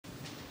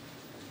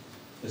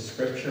The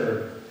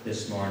scripture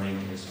this morning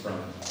is from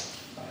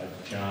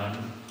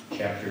John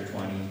chapter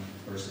 20,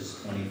 verses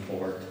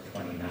 24 to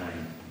 29.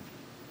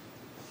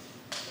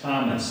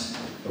 Thomas,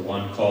 the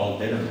one called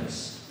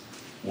Didymus,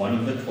 one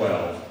of the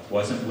 12,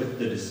 wasn't with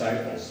the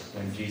disciples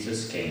when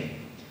Jesus came.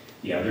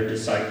 The other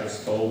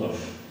disciples told him,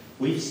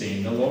 "We've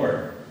seen the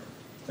Lord."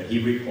 But he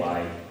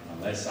replied,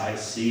 "Unless I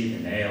see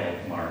the nail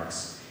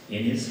marks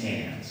in his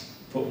hands,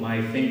 put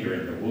my finger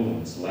in the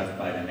wounds left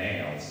by the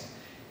nails,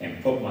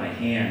 and put my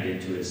hand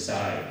into his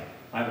side,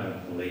 I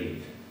won't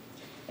believe."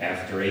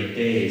 After 8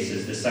 days,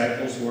 his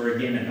disciples were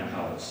again in the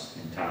house,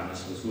 and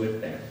Thomas was with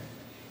them.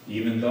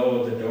 Even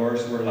though the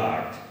doors were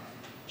locked,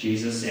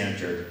 Jesus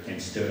entered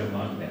and stood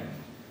among them.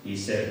 He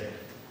said,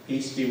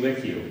 "Peace be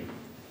with you."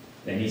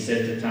 Then he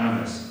said to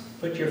Thomas,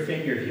 "Put your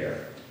finger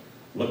here.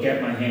 Look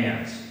at my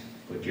hands.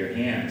 Put your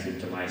hands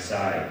into my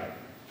side.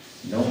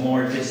 No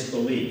more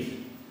disbelief.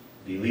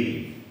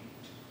 Believe."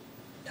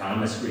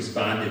 Thomas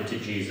responded to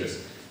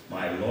Jesus,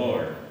 "My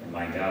Lord and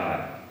my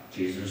God."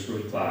 Jesus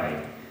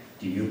replied,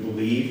 "Do you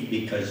believe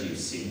because you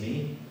see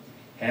me?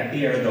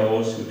 Happy are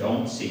those who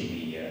don't see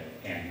me yet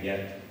and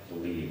yet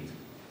believe."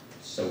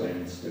 So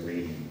ends the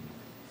reading.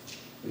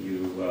 Will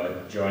you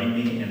join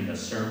me in the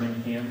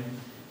sermon hymn,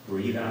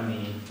 "Breathe on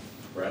Me,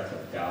 Breath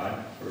of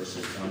God,"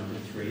 verses 1 to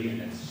 3,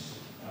 and it's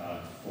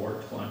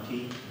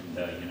 420 in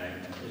the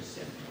United Methodist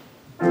Hymn.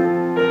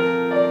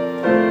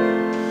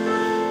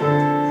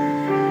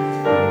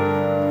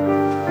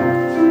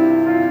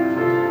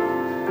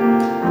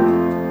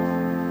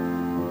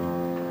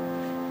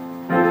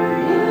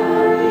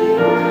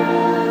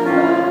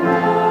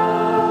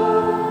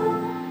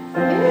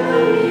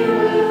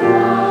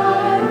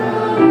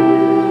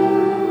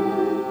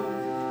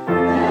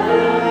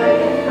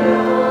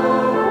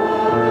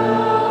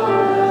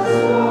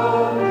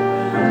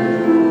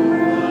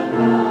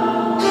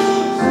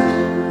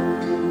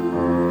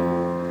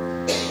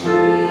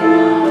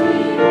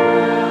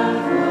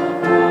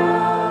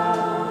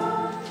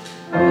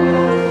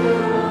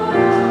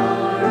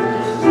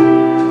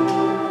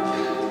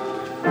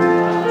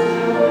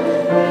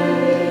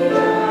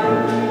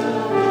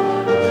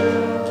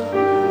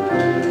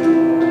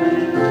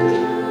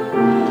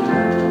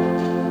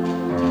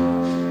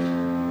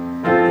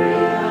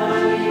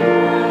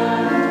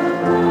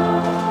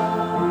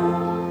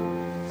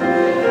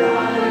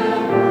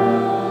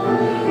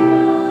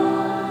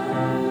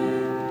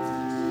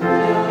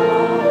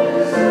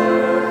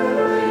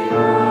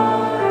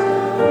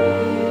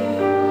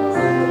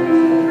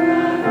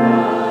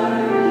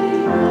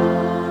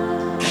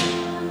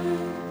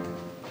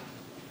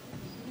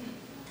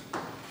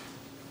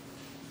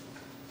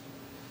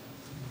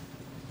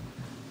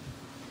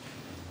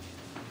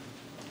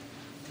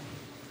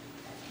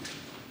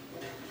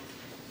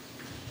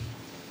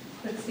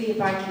 Let's see if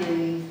I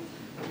can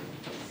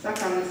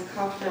suck on this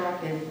cough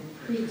drop and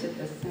preach at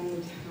the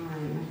same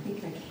time. I think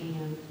I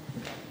can.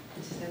 I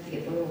just have to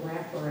get the little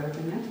wrapper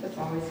open. That's what's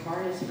always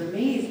hardest for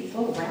me is these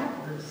little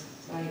wrappers.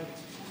 It's like,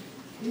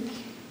 who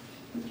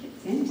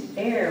gets into?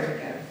 There we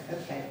go.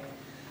 Okay.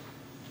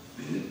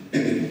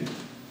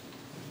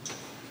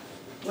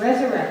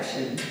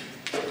 Resurrection.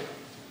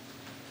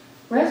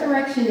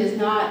 Resurrection is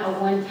not a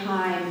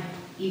one-time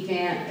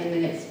event and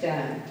then it's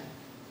done,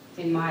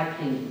 in my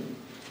opinion.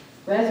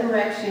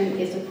 Resurrection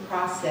is a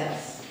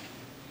process.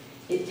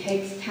 It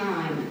takes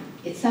time.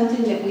 It's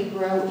something that we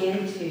grow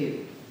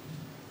into.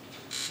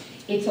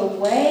 It's a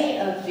way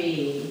of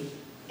being,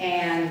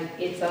 and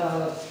it's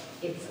a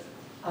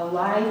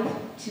life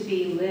to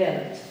be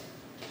lived.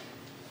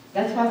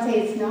 That's why I say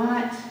it's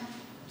not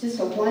just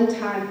a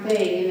one-time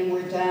thing and then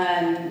we're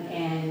done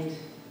and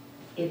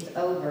it's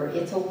over.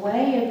 It's a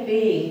way of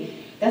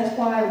being. That's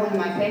why one of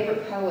my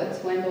favorite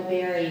poets, Wendell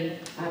Berry,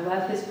 I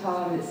love his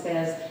poem that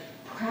says,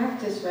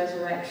 "Practice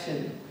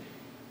resurrection."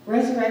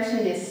 Resurrection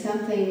is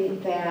something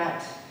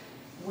that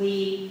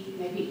we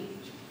maybe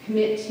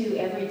commit to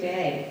every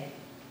day.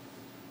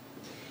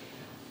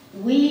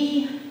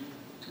 We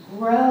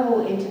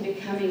grow into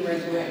becoming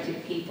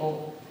resurrected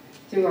people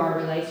through our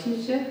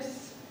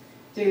relationships,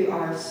 through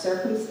our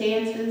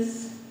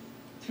circumstances,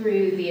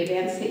 through the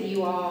events that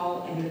you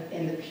all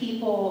and the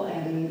people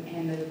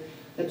and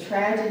the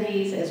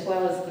tragedies as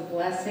well as the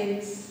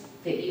blessings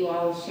that you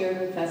all shared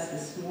with us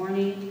this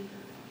morning.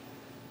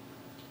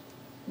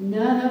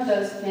 None of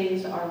those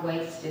things are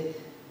wasted.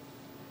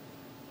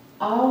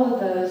 All of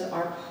those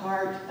are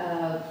part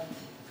of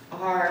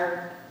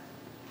our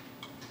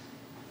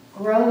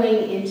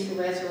growing into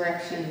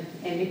resurrection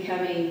and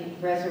becoming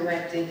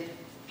resurrected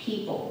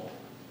people.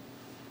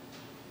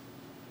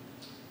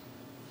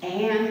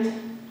 And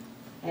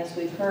as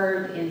we've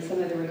heard in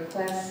some of the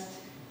requests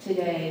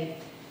today,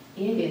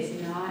 it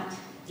is not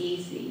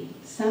easy.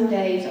 Some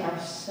days are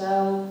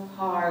so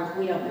hard,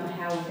 we don't know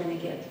how we're going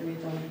to get through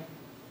them.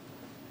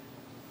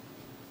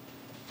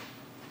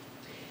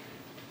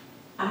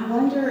 I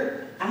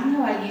wonder, I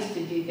know I used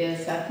to do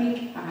this, I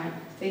think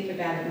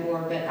about it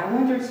more, but I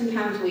wonder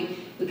sometimes we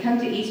come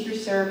to Easter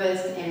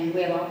service and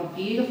we have all the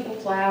beautiful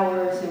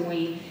flowers and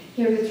we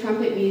hear the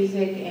trumpet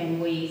music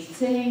and we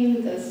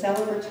sing the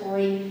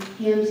celebratory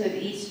hymns of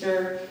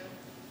Easter,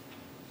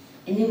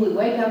 and then we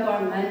wake up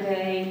on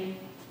Monday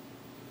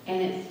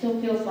and it still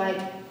feels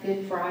like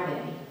Good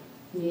Friday.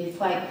 I mean, it's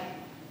like,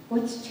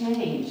 what's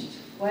changed?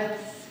 I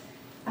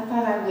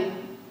thought I would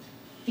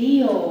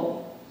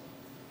feel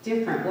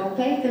different. Well,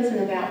 faith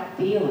isn't about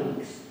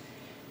feelings.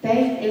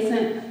 Faith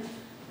isn't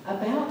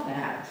about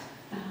that.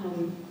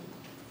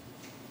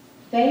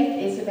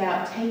 Faith is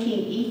about taking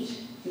each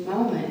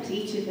moment,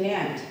 each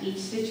event, each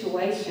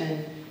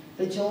situation,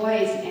 the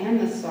joys and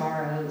the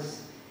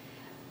sorrows,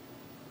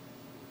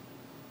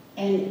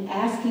 and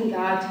asking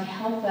God to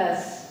help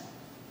us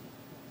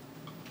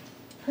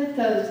put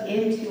those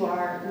into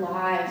our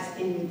lives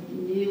in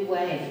new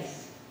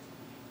ways.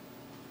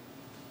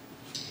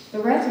 The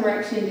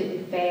resurrection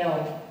didn't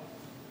fail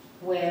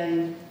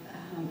when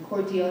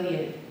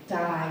Cordelia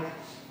died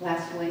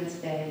last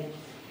Wednesday.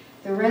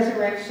 The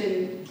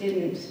resurrection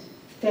didn't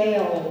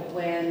fail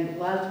when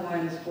loved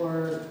ones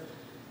were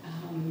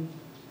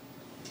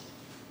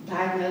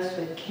diagnosed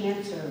with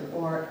cancer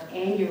or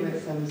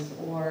aneurysms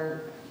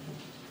or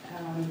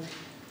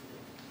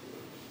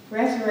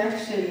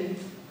resurrection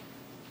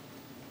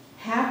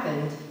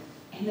happened,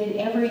 and then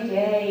every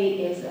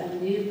day is a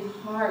new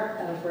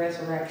part of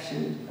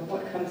resurrection, of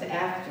what comes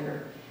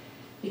after.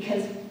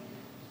 Because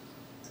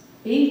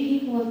being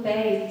people of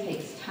faith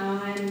takes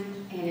time,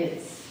 and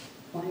it's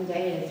one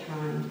day at a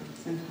time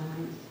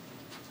sometimes.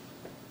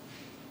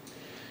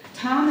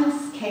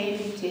 Thomas came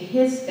to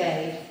his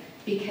faith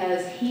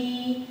because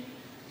he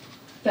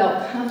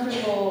felt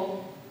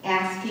comfortable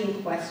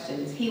asking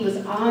questions. He was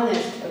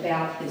honest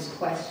about his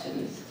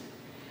questions.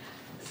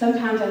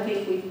 Sometimes I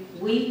think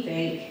we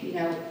think, you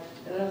know,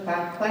 if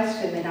I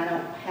question, then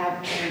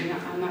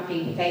I'm not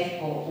being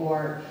faithful,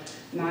 or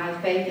my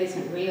faith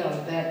isn't real.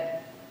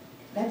 But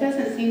that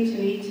doesn't seem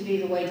to me to be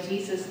the way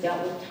Jesus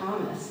dealt with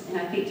Thomas. And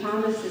I think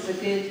Thomas is a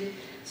good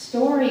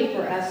story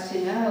for us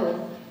to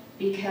know,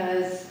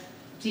 because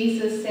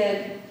Jesus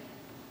said,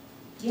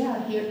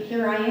 yeah,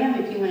 here I am.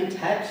 If you want to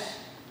touch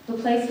the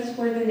places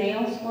where the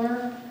nails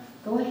were,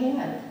 go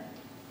ahead.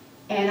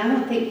 And I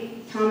don't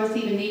think Thomas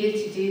even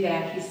needed to do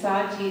that. He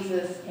saw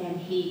Jesus and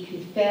he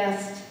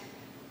confessed,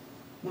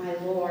 my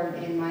Lord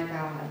and my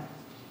God.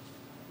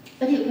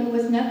 But there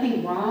was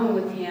nothing wrong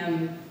with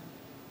him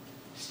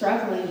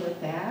struggling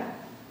with that.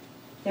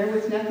 There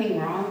was nothing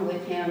wrong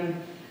with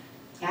him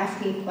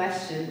asking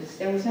questions.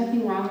 There was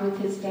nothing wrong with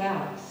his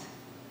doubts.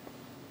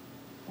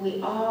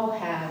 We all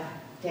have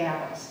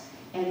doubts.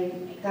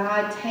 And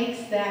God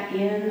takes that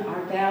in,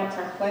 our doubts,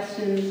 our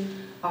questions,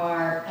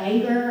 our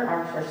anger,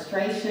 our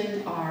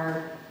frustration,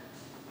 our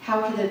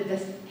how could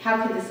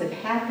this have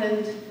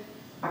happened,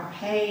 our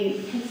pain.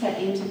 He takes that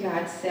into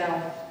God's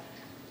self.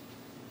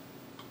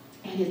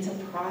 And it's a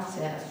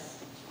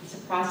process. It's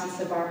a process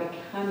of our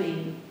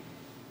becoming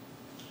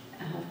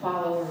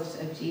followers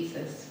of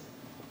Jesus.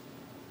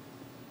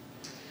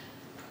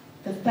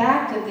 The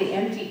fact of the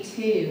empty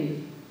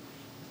tomb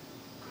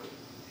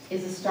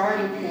is a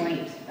starting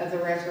point of the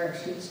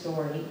resurrection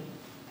story.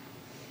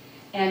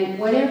 And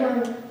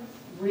whatever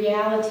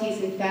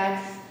realities and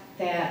facts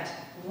that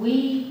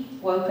we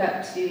woke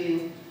up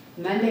to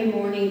Monday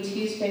morning,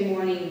 Tuesday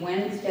morning,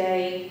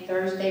 Wednesday,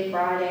 Thursday,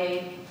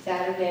 Friday,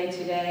 Saturday,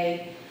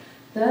 today,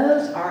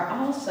 those are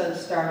also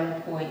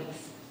starting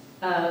points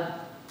of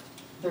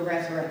the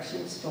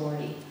resurrection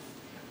story.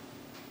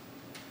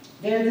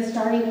 They're the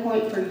starting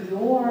point for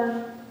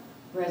your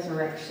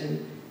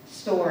resurrection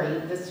story,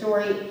 the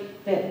story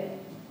that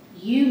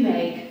you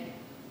make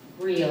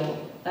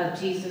real of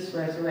Jesus'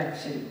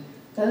 resurrection.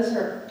 Those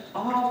are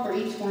all for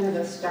each one of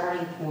those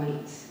starting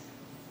points.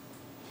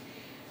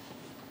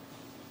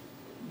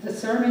 The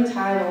sermon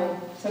title,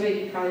 some of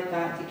you probably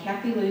thought, did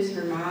Kathy lose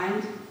her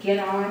mind?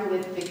 Get on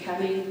with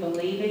becoming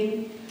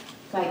believing.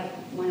 It's like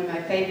one of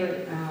my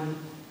favorite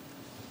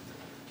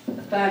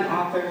fun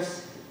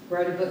authors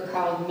wrote a book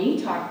called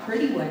Me Talk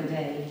Pretty one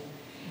day.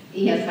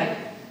 It's like,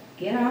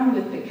 get on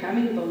with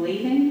becoming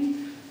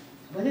believing?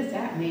 What does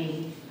that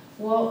mean?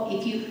 Well,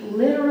 if you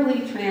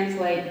literally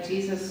translate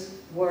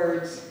Jesus'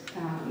 words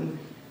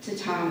to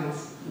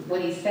Thomas,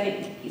 what he's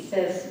saying, he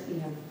says,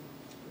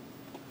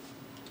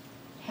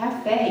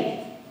 have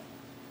faith.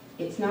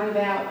 It's not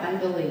about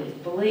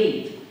unbelief.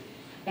 Believe.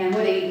 And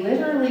what he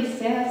literally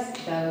says,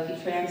 though, if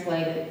you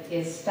translate it,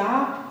 is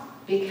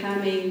stop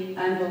becoming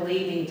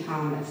unbelieving,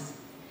 Thomas,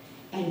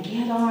 and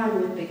get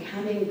on with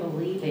becoming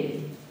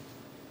believing.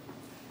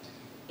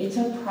 It's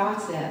a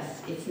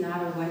process. It's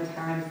not a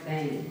one-time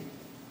thing.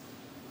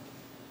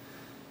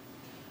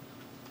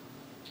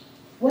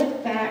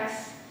 What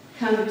facts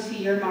come to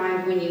your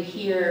mind when you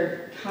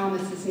hear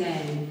Thomas's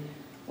name?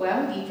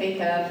 Well, you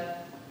think of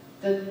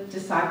the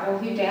disciple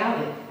who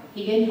doubted.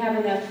 He didn't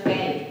have enough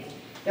faith.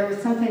 There was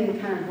something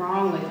kind of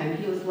wrong with him.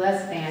 He was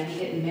less than. He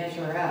didn't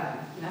measure up.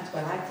 And that's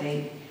what I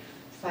think.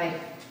 It's like,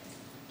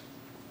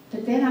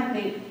 but then I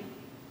think,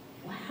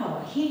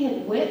 wow, he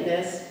had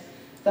witnessed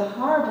the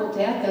horrible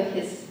death of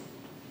his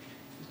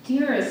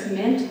dearest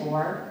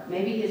mentor,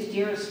 maybe his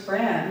dearest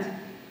friend,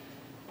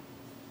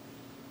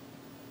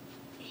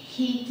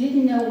 he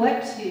didn't know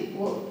what to,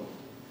 well,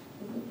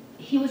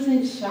 he was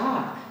in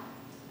shock,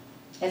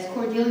 as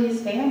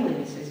Cordelia's family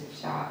was in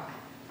shock.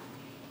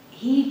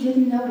 He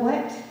didn't know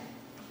what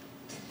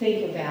to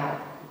think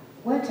about,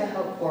 what to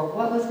hope for,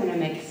 what was going to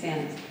make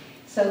sense.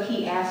 So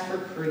he asked for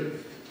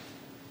proof.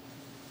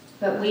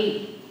 But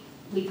we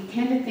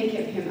tend to think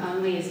of him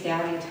only as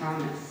doubting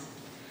Thomas.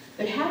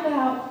 But how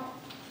about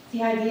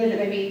the idea that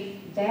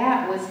maybe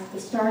that was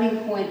the starting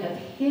point of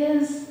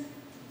his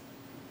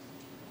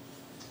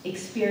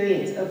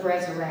experience of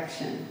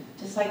resurrection?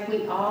 Just like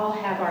we all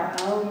have our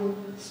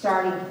own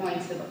starting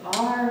points of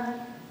our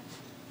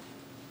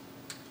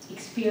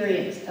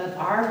experience of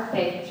our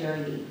faith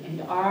journey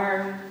and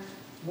our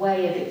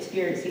way of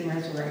experiencing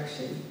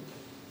resurrection.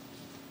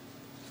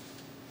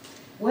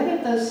 What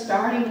if those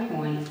starting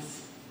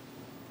points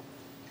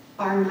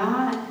are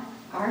not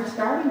our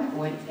starting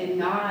points and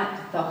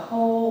not the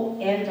whole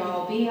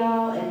end-all,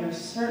 be-all, and they're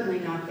certainly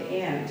not the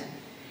end?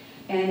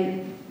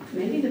 And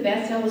maybe the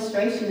best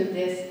illustration of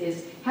this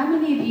is, how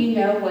many of you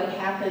know what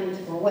happened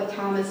or what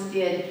Thomas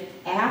did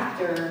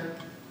after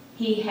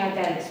he had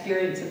that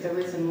experience of the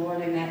risen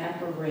Lord in that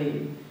upper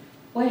room?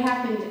 What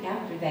happened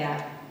after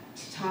that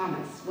to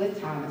Thomas, with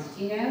Thomas?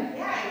 Do you know?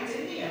 Yeah, he went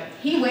to India.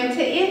 He went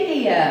to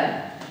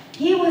India.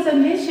 He was a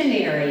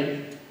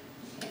missionary,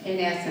 in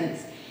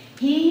essence.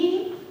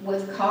 He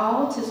was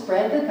called to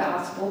spread the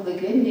gospel, the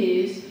good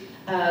news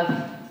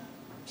of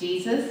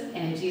Jesus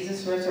and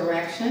Jesus'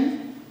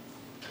 resurrection.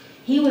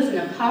 He was an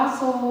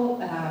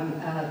apostle,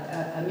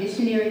 a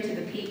missionary to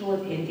the people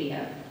of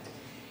India.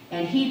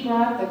 And he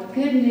brought the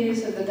good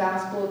news of the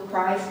gospel of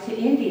Christ to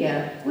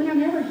India. We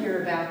don't ever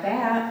hear about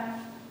that.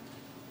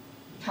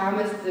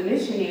 Thomas the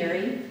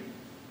missionary.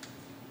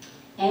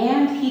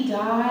 And he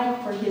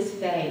died for his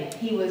faith.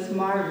 He was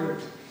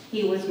martyred.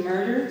 He was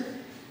murdered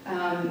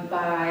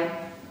by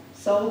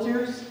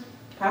soldiers,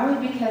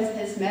 probably because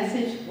his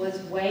message was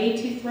way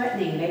too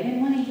threatening. They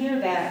didn't want to hear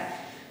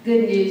that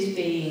good news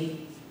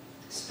being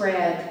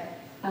spread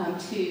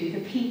to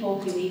the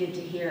people who needed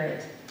to hear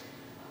it.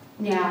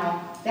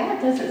 Now,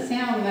 that doesn't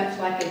sound much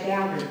like a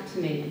doubter to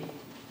me.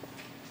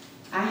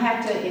 I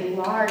have to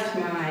enlarge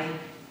my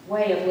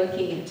way of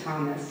looking at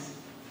Thomas.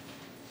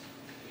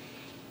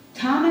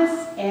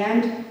 Thomas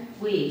and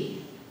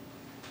we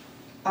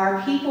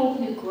are people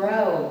who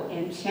grow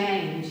and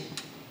change.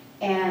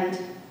 And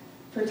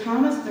for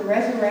Thomas, the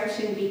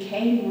resurrection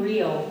became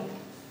real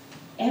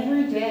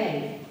every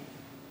day.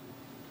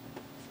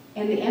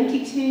 And the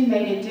empty tomb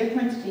made a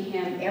difference to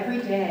him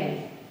every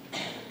day.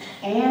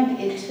 And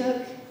it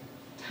took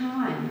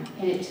time,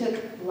 and it took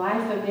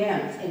life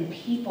events and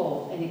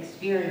people and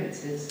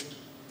experiences.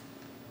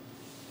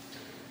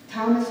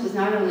 Thomas was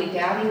not only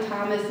doubting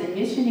Thomas and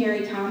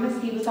missionary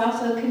Thomas, he was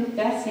also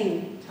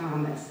confessing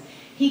Thomas.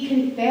 He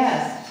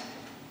confessed,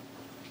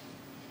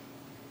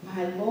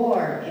 my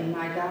Lord and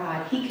my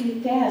God. He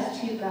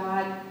confessed who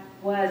God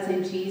was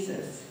in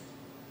Jesus.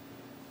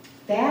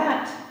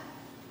 That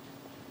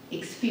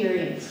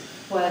experience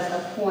was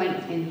a point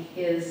in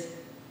his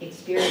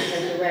experience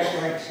of the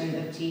resurrection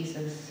of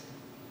Jesus.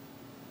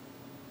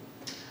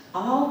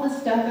 All the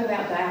stuff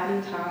about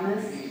doubting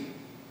Thomas,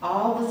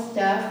 all the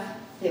stuff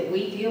that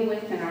we deal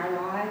with in our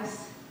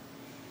lives,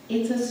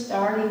 it's a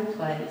starting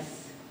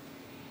place.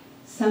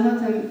 Some of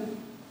them,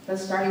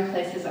 those starting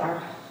places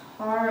are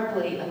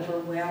horribly,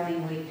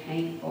 overwhelmingly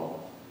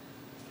painful.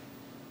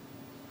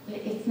 But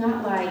it's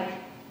not like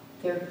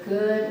they're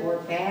good or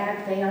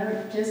bad. They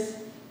are just,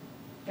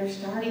 they're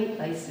starting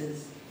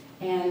places.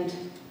 And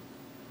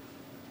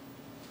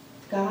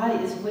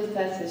God is with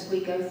us as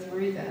we go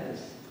through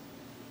those.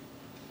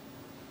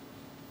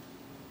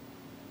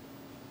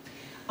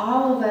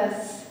 All of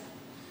us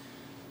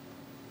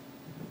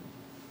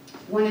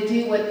want to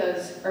do what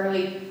those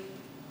early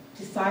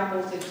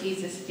disciples of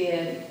Jesus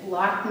did,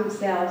 lock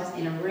themselves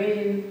in a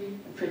room,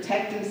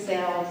 protect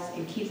themselves,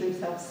 and keep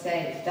themselves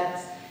safe.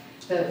 That's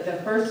the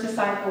first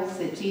disciples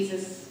that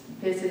Jesus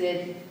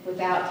visited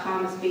without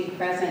Thomas being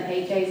present.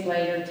 8 days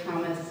later,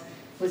 Thomas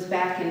was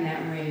back in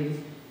that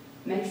room.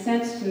 Makes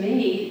sense to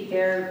me.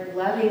 Their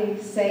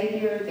loving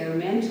Savior, their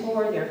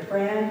mentor, their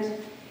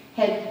friend,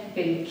 had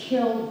been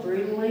killed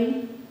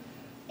brutally,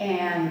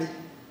 and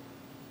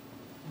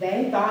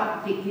they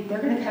thought,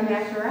 they're going to come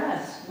after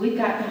us. We've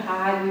got to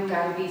hide. We've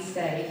got to be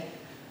safe.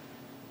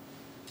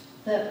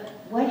 But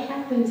what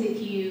happens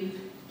if you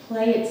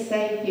play it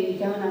safe and you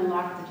don't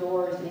unlock the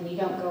doors and you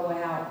don't go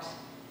out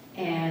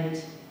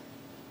and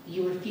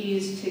you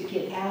refuse to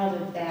get out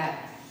of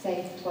that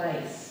safe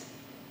place?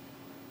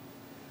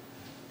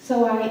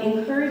 So I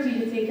encourage you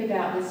to think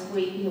about this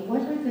week,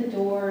 what are the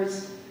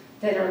doors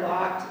that are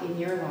locked in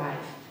your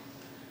life?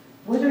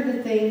 What are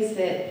the things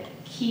that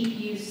keep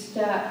you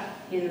stuck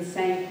in the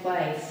same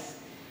place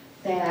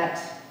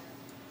that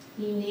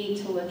you need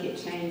to look at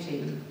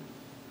changing?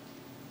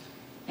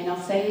 And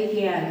I'll say it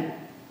again,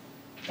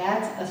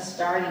 that's a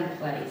starting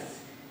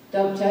place.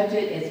 Don't judge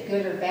it as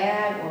good or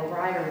bad or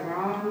right or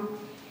wrong.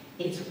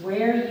 It's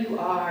where you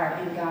are,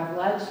 and God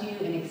loves you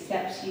and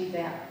accepts you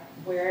that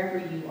wherever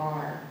you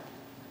are.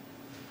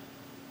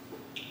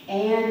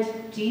 And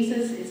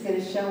Jesus is going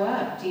to show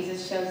up.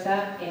 Jesus shows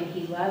up and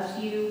he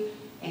loves you,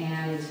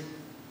 and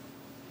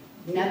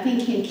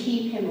nothing can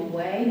keep him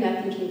away,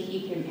 nothing can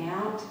keep him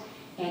out.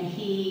 And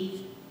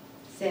he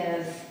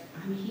says,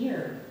 I'm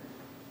here.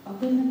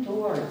 Open the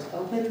doors,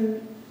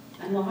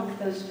 unlock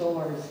those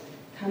doors,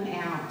 come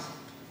out,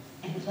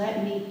 and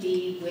let me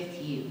be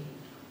with you.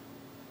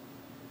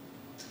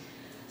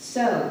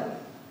 So,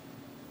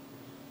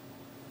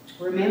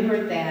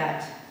 remember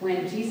that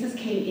when Jesus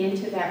came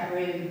into that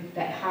room,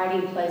 that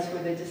hiding place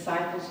where the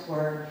disciples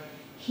were,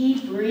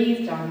 he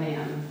breathed on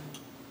them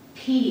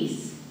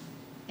peace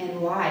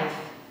and life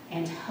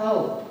and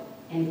hope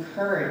and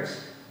courage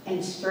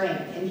and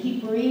strength. And he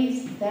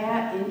breathes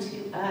that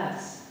into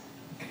us.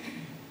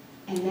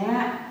 And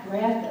that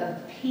breath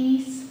of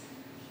peace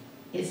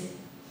is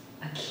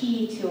a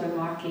key to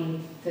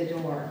unlocking the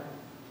door.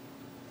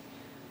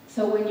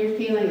 So when you're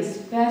feeling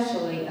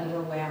especially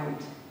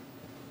overwhelmed,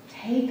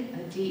 take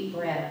a deep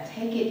breath,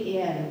 take it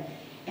in,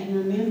 and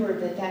remember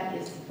that that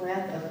is the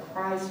breath of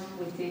Christ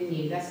within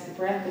you. That's the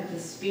breath of the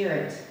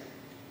Spirit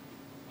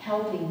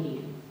helping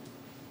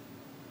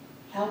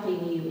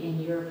you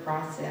in your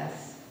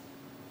process.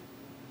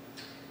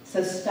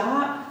 So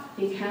stop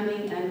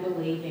becoming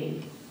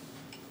unbelieving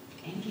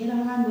and get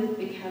on with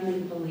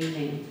becoming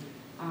believing.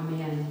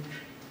 Amen.